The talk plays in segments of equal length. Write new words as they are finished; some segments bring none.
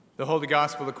The Holy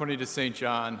Gospel according to St.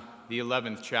 John, the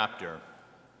 11th chapter.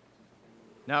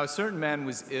 Now a certain man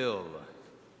was ill,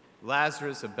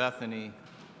 Lazarus of Bethany,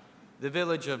 the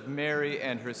village of Mary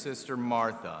and her sister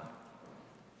Martha.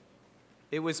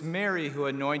 It was Mary who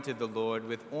anointed the Lord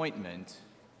with ointment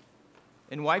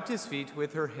and wiped his feet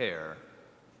with her hair,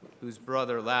 whose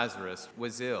brother Lazarus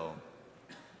was ill.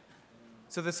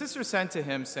 So the sister sent to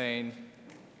him, saying,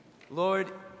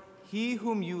 "Lord, he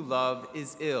whom you love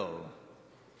is ill."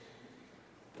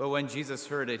 But when Jesus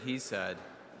heard it, he said,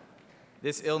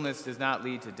 "This illness does not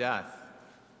lead to death.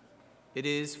 It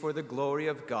is for the glory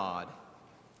of God,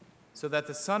 so that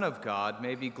the Son of God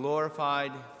may be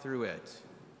glorified through it."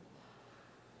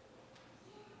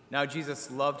 Now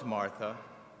Jesus loved Martha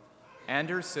and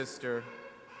her sister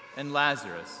and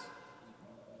Lazarus.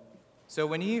 So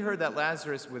when he heard that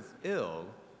Lazarus was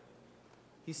ill,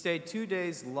 he stayed 2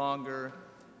 days longer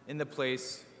in the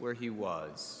place where he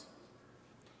was.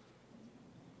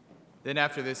 Then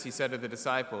after this he said to the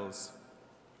disciples,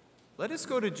 "Let us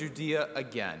go to Judea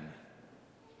again."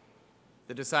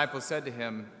 The disciples said to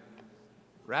him,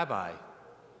 "Rabbi,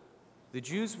 the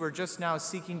Jews were just now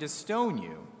seeking to stone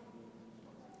you,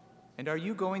 and are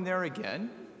you going there again?"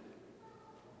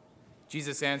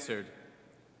 Jesus answered,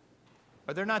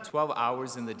 "Are there not 12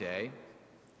 hours in the day?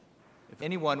 If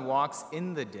anyone walks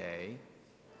in the day,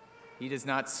 he does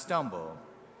not stumble,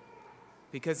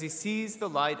 because he sees the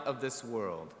light of this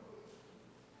world.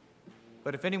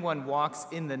 But if anyone walks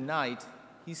in the night,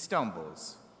 he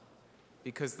stumbles,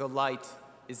 because the light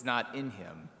is not in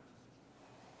him."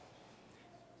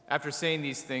 After saying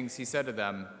these things, he said to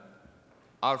them,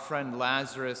 "Our friend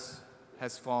Lazarus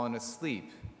has fallen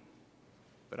asleep,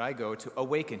 but I go to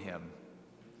awaken him."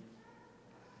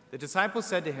 The disciples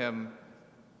said to him,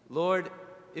 "Lord,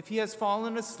 if he has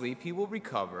fallen asleep, he will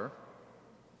recover."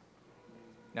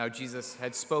 Now Jesus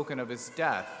had spoken of his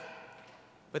death,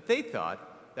 but they thought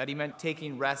that he meant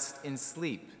taking rest in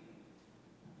sleep.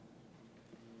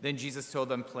 Then Jesus told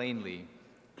them plainly,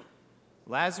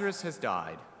 "Lazarus has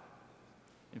died,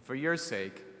 and for your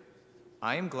sake,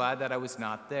 I am glad that I was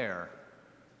not there,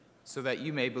 so that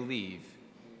you may believe.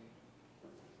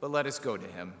 But let us go to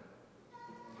him."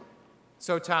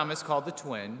 So Thomas, called the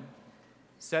twin,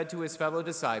 said to his fellow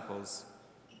disciples,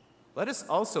 "Let us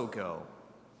also go,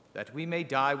 that we may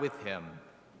die with him."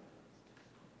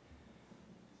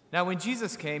 Now when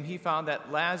Jesus came, he found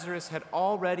that Lazarus had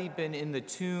already been in the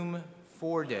tomb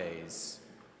 4 days.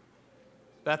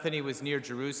 Bethany was near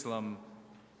Jerusalem,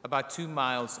 about 2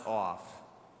 miles off,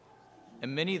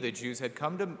 and many of the Jews had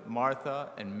come to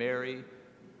Martha and Mary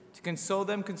to console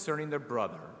them concerning their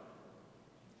brother.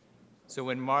 So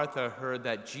when Martha heard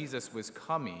that Jesus was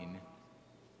coming,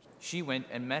 she went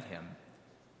and met him,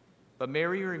 but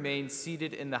Mary remained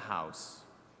seated in the house.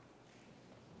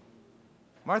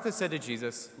 Martha said to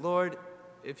Jesus, "Lord,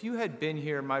 if you had been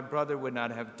here, my brother would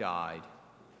not have died.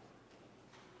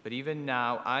 But even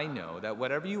now I know that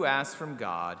whatever you ask from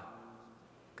God,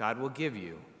 God will give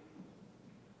you."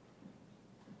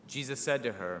 Jesus said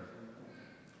to her,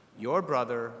 "Your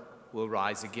brother will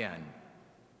rise again."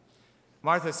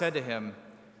 Martha said to him,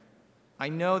 "I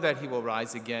know that he will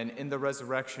rise again in the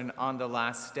resurrection on the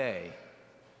last day."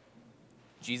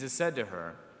 Jesus said to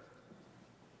her,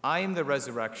 "I am the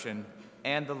resurrection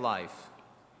and the life.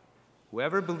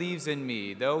 Whoever believes in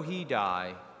me, though he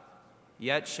die,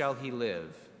 yet shall he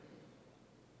live.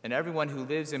 And everyone who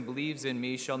lives and believes in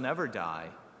me shall never die.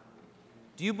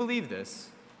 Do you believe this?"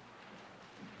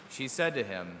 She said to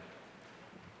him,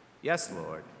 "Yes,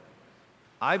 Lord.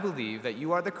 I believe that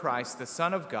you are the Christ, the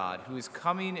Son of God, who is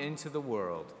coming into the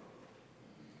world."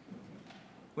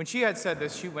 When she had said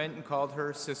this, she went and called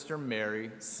her sister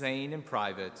Mary, saying in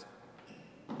private,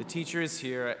 "The teacher is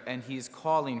here, and he is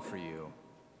calling for you."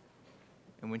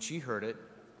 And when she heard it,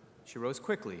 she rose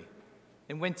quickly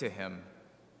and went to him.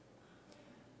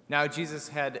 Now Jesus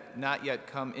had not yet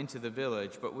come into the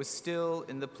village, but was still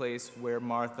in the place where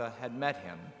Martha had met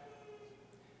him.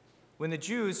 When the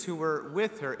Jews who were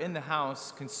with her in the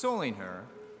house, consoling her,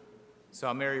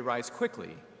 saw Mary rise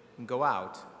quickly and go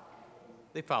out,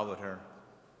 they followed her,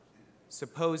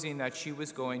 supposing that she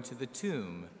was going to the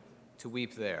tomb to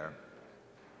weep there.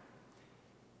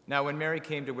 Now when Mary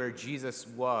came to where Jesus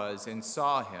was and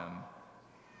saw him,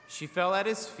 she fell at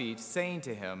his feet, saying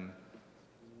to him,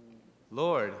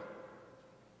 "Lord,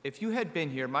 if you had been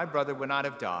here, my brother would not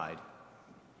have died."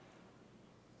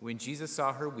 When Jesus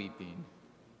saw her weeping,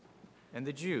 and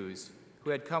the Jews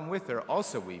who had come with her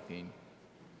also weeping,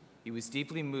 he was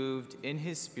deeply moved in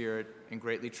his spirit and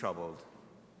greatly troubled.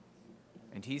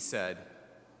 And he said,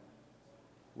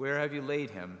 "Where have you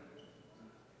laid him?"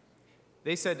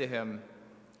 They said to him,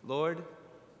 "Lord,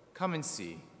 Come and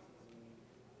see."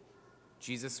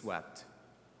 Jesus wept.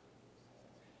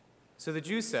 So the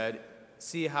Jews said,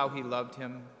 "See how he loved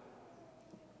him."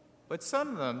 But some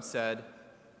of them said,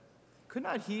 "Could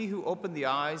not he who opened the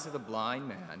eyes of the blind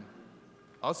man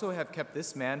also have kept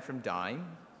this man from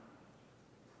dying?"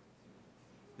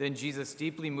 Then Jesus,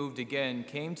 deeply moved again,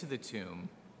 came to the tomb.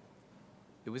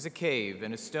 It was a cave,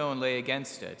 and a stone lay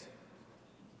against it.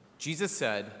 Jesus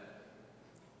said,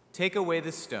 "Take away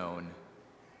the stone."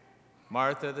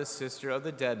 Martha, the sister of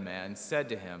the dead man, said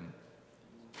to him,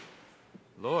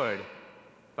 "Lord,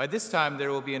 by this time there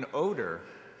will be an odor,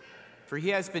 for he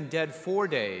has been dead 4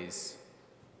 days."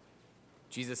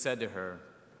 Jesus said to her,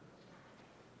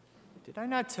 "Did I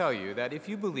not tell you that if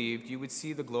you believed, you would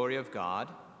see the glory of God?"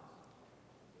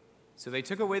 So they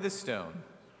took away the stone,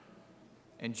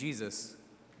 and Jesus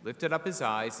lifted up his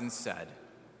eyes and said,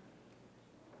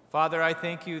 "Father, I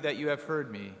thank you that you have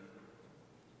heard me.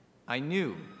 I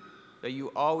knew that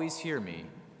you always hear me,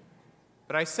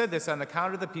 but I said this on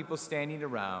account of the people standing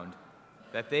around,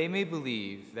 that they may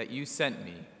believe that you sent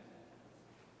me."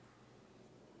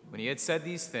 When he had said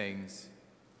these things,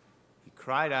 he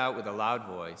cried out with a loud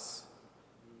voice,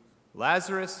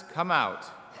 "Lazarus, come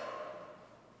out!"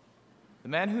 The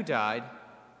man who died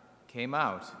came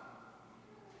out,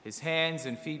 his hands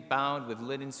and feet bound with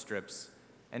linen strips,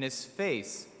 and his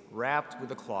face wrapped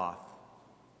with a cloth.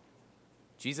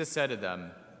 Jesus said to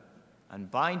them,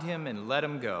 "Unbind him and let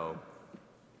him go."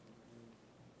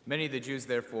 Many of the Jews,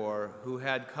 therefore, who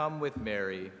had come with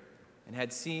Mary and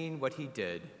had seen what he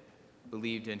did,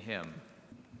 believed in him.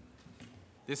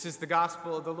 This is the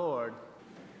gospel of the Lord.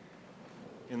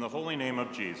 In the holy name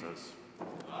of Jesus.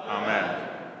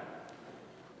 Amen.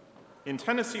 In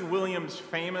Tennessee Williams'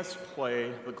 famous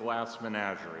play, The Glass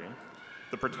Menagerie,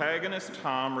 the protagonist,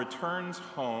 Tom, returns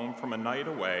home from a night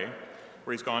away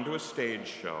where he's gone to a stage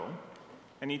show,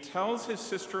 and he tells his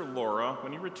sister Laura,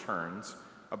 when he returns,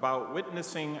 about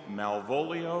witnessing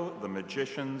Malvolio the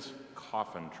magician's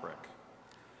coffin trick.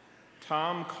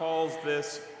 Tom calls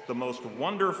this the most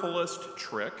wonderfulest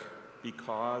trick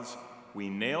because we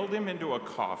nailed him into a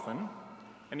coffin,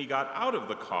 and he got out of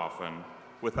the coffin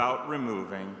without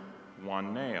removing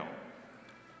one nail.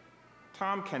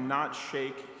 Tom cannot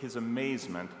shake his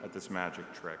amazement at this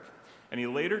magic trick, and he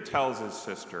later tells his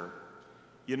sister,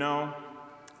 "You know,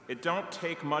 it don't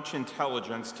take much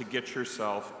intelligence to get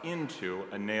yourself into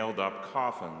a nailed-up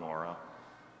coffin, Laura,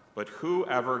 but who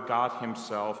ever got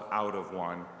himself out of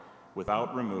one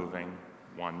without removing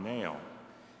one nail?"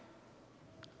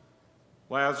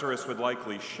 Lazarus would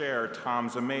likely share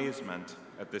Tom's amazement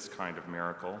at this kind of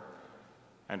miracle,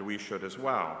 and we should as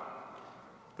well.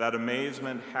 That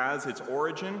amazement has its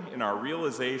origin in our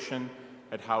realization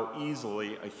at how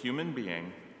easily a human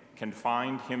being can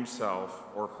find himself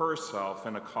or herself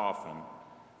in a coffin,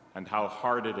 and how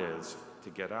hard it is to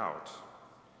get out.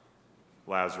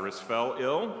 Lazarus fell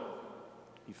ill.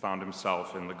 He found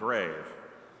himself in the grave.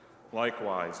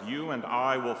 Likewise, you and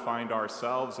I will find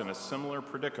ourselves in a similar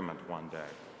predicament one day.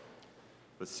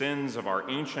 The sins of our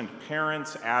ancient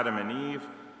parents, Adam and Eve,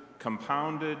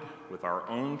 compounded with our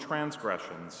own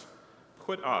transgressions,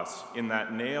 put us in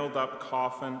that nailed-up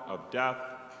coffin of death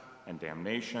and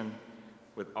damnation,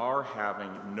 with our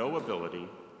having no ability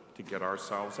to get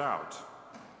ourselves out.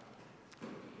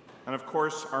 And of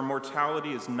course, our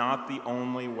mortality is not the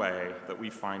only way that we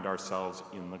find ourselves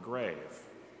in the grave.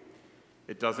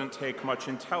 It doesn't take much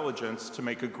intelligence to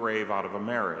make a grave out of a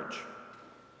marriage.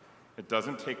 It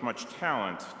doesn't take much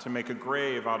talent to make a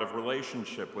grave out of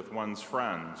relationship with one's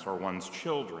friends or one's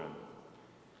children.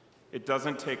 It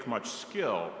doesn't take much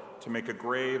skill to make a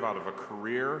grave out of a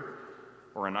career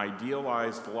or an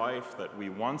idealized life that we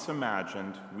once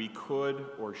imagined we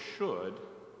could or should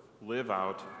live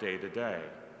out day to day.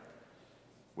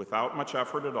 Without much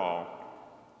effort at all,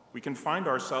 we can find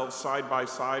ourselves side by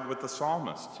side with the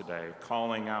psalmist today,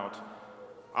 calling out,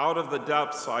 "Out of the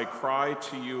depths I cry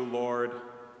to you, Lord.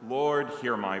 Lord,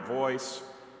 hear my voice.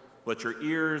 Let your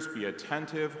ears be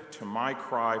attentive to my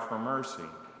cry for mercy."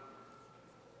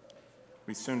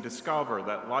 We soon discover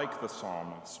that, like the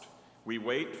psalmist, we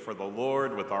wait for the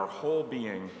Lord with our whole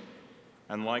being,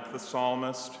 and like the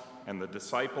psalmist and the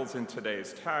disciples in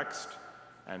today's text,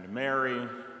 and Mary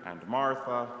and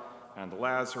Martha and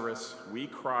Lazarus, we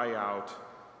cry out,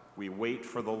 we wait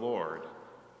for the Lord,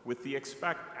 with the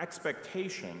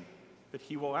expectation that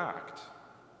he will act.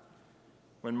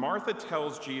 When Martha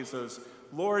tells Jesus,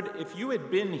 "Lord, if you had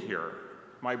been here,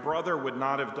 my brother would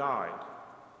not have died,"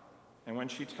 and when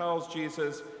she tells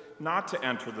Jesus not to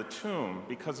enter the tomb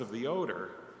because of the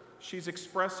odor, she's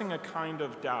expressing a kind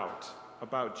of doubt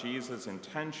about Jesus'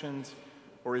 intentions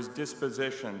or his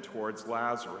disposition towards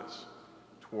Lazarus,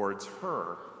 towards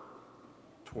her,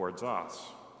 towards us.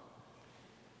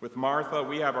 With Martha,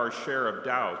 we have our share of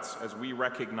doubts as we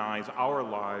recognize our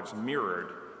lives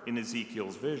mirrored in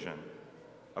Ezekiel's vision,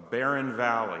 a barren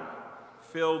valley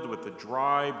filled with the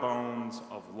dry bones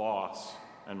of loss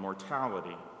and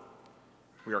mortality.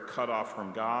 We are cut off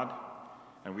from God,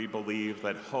 and we believe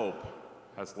that hope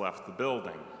has left the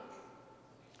building.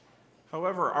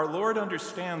 However, our Lord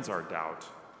understands our doubt,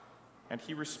 and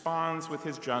he responds with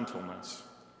his gentleness.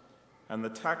 And the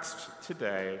text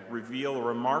today reveal a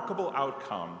remarkable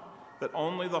outcome that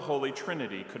only the Holy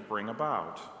Trinity could bring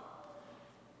about.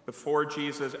 Before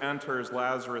Jesus enters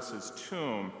Lazarus'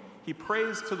 tomb, he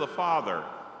prays to the Father,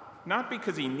 not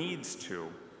because he needs to,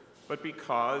 but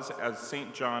because, as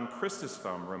St. John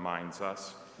Chrysostom reminds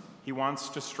us, he wants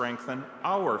to strengthen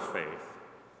our faith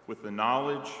with the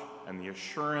knowledge and the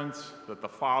assurance that the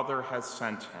Father has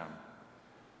sent him.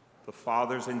 The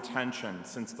Father's intention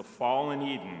since the fall in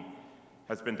Eden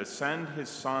has been to send his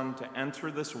Son to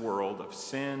enter this world of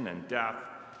sin and death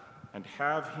and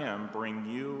have him bring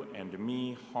you and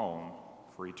me home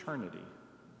for eternity.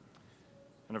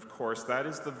 And of course, that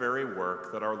is the very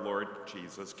work that our Lord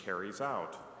Jesus carries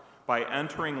out by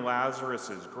entering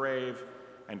Lazarus' grave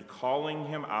and calling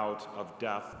him out of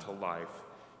death to life.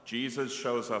 Jesus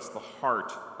shows us the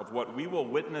heart of what we will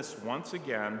witness once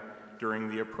again during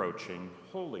the approaching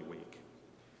Holy Week.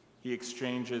 He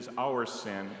exchanges our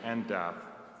sin and death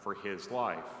for his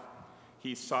life.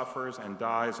 He suffers and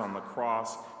dies on the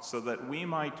cross so that we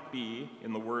might be,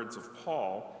 in the words of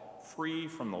Paul, free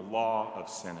from the law of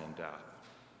sin and death.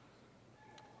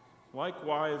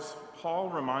 Likewise, Paul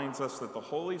reminds us that the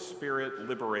Holy Spirit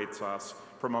liberates us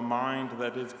from a mind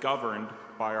that is governed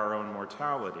by our own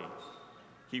mortality.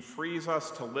 He frees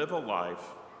us to live a life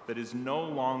that is no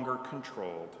longer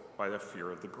controlled by the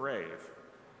fear of the grave.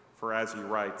 For as he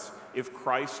writes, if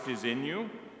Christ is in you,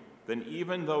 then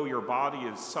even though your body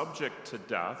is subject to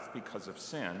death because of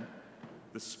sin,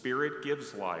 the Spirit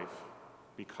gives life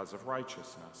because of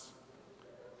righteousness.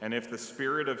 And if the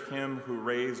Spirit of him who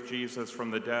raised Jesus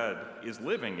from the dead is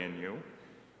living in you,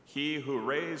 he who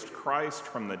raised Christ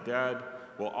from the dead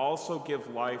will also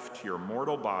give life to your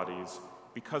mortal bodies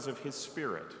because of his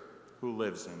Spirit who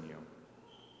lives in you.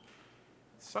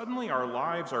 Suddenly our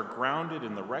lives are grounded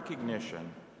in the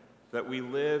recognition that we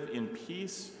live in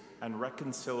peace and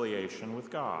reconciliation with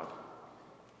God.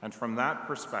 And from that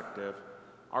perspective,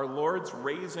 our Lord's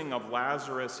raising of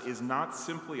Lazarus is not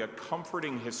simply a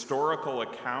comforting historical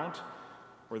account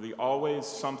or the always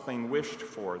something wished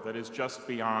for that is just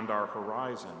beyond our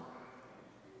horizon.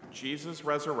 Jesus'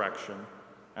 resurrection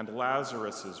and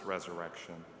Lazarus'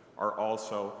 resurrection are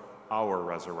also our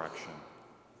resurrection,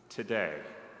 today.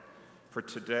 For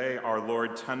today, our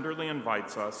Lord tenderly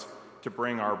invites us to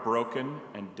bring our broken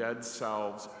and dead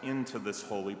selves into this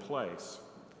holy place.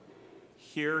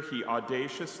 Here, he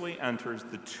audaciously enters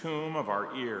the tomb of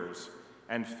our ears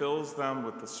and fills them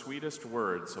with the sweetest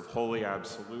words of holy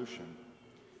absolution.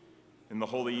 In the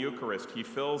Holy Eucharist, he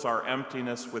fills our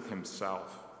emptiness with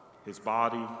himself, his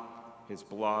body, his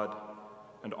blood,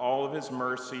 and all of his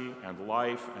mercy and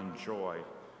life and joy,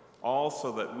 all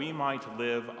so that we might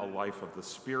live a life of the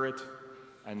Spirit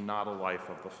and not a life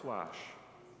of the flesh.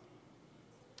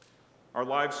 Our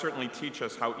lives certainly teach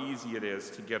us how easy it is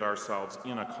to get ourselves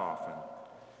in a coffin,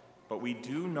 but we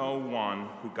do know one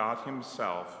who got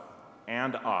himself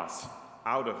and us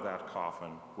out of that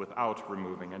coffin without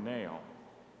removing a nail.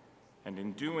 And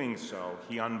in doing so,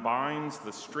 he unbinds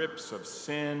the strips of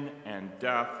sin and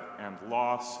death and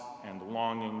loss and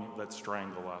longing that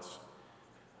strangle us.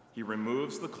 He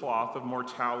removes the cloth of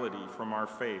mortality from our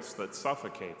face that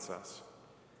suffocates us.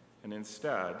 And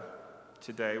instead,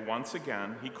 today, once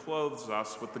again, he clothes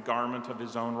us with the garment of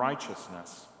his own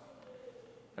righteousness.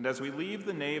 And as we leave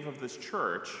the nave of this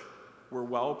church, we're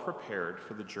well prepared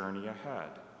for the journey ahead,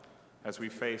 as we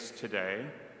face today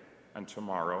and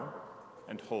tomorrow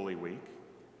and Holy Week,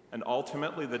 and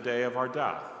ultimately the day of our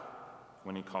death,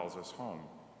 when he calls us home.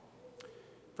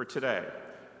 For today,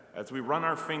 as we run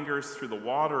our fingers through the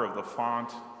water of the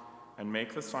font and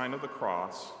make the sign of the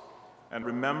cross, and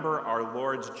remember our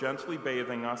Lord's gently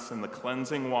bathing us in the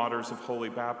cleansing waters of holy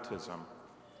baptism,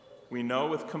 we know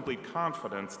with complete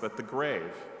confidence that the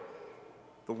grave,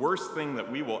 the worst thing that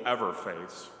we will ever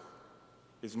face,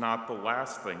 is not the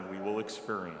last thing we will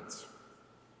experience.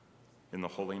 In the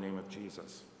holy name of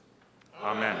Jesus.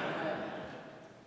 Amen.